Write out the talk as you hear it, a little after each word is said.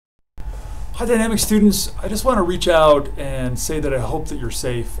Hi Dynamic students, I just want to reach out and say that I hope that you're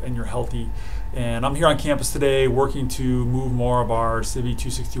safe and you're healthy. And I'm here on campus today working to move more of our CIVE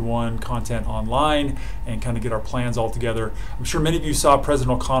 261 content online and kind of get our plans all together. I'm sure many of you saw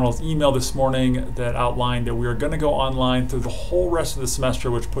President O'Connell's email this morning that outlined that we are going to go online through the whole rest of the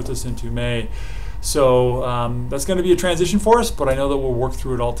semester, which puts us into May. So that's going to be a transition for us, but I know that we'll work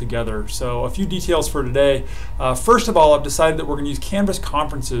through it all together. So a few details for today. First of all, I've decided that we're going to use Canvas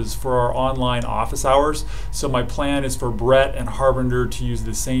conferences for our online office hours. So my plan is for Brett and Harbinder to use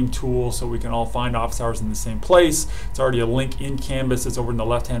the same tool so we can all find office hours in the same place. It's already a link in Canvas. It's over in the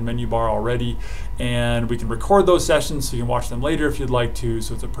left-hand menu bar already. And we can record those sessions so you can watch them later if you'd like to.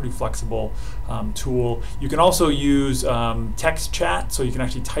 So it's a pretty flexible tool. You can also use text chat, so you can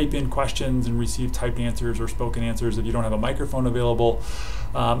actually type in questions and receive typed answers or spoken answers if you don't have a microphone available.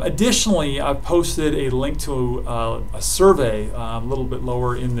 Additionally, I've posted a link to a survey a little bit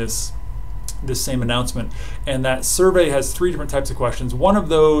lower in this same announcement, and that survey has 3 different types of questions. One of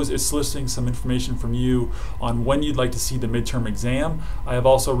those is soliciting some information from you on when you'd like to see the midterm exam. I have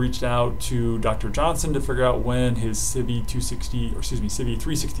also reached out to Dr. Johnson to figure out when his CIVE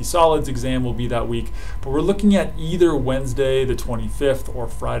 360 Solids exam will be that week, but we're looking at either Wednesday the 25th or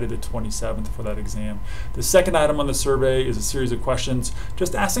Friday the 27th for that exam. The second item on the survey is a series of questions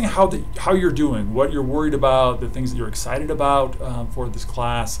just asking how you're doing, what you're worried about, the things that you're excited about for this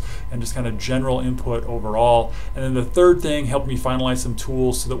class, and just kind of general input overall. And then the third thing, help me finalize some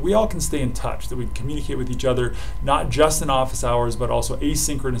tools so that we all can stay in touch, that we can communicate with each other, not just in office hours, but also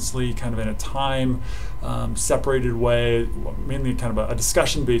asynchronously, kind of in a time separated way, mainly kind of a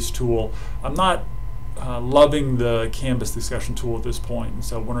discussion-based tool. I'm not loving the Canvas discussion tool at this point, and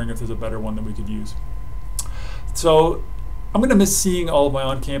so wondering if there's a better one that we could use. So I'm going to miss seeing all of my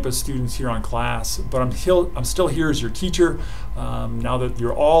on-campus students here on class, but I'm still here as your teacher now that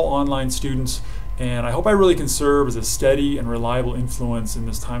you're all online students, and I hope I really can serve as a steady and reliable influence in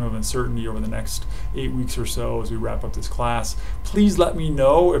this time of uncertainty over the next 8 weeks or so as we wrap up this class. Please let me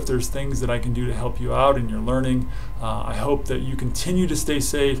know if there's things that I can do to help you out in your learning. I hope that you continue to stay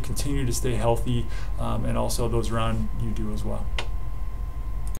safe, continue to stay healthy, and also those around you do as well.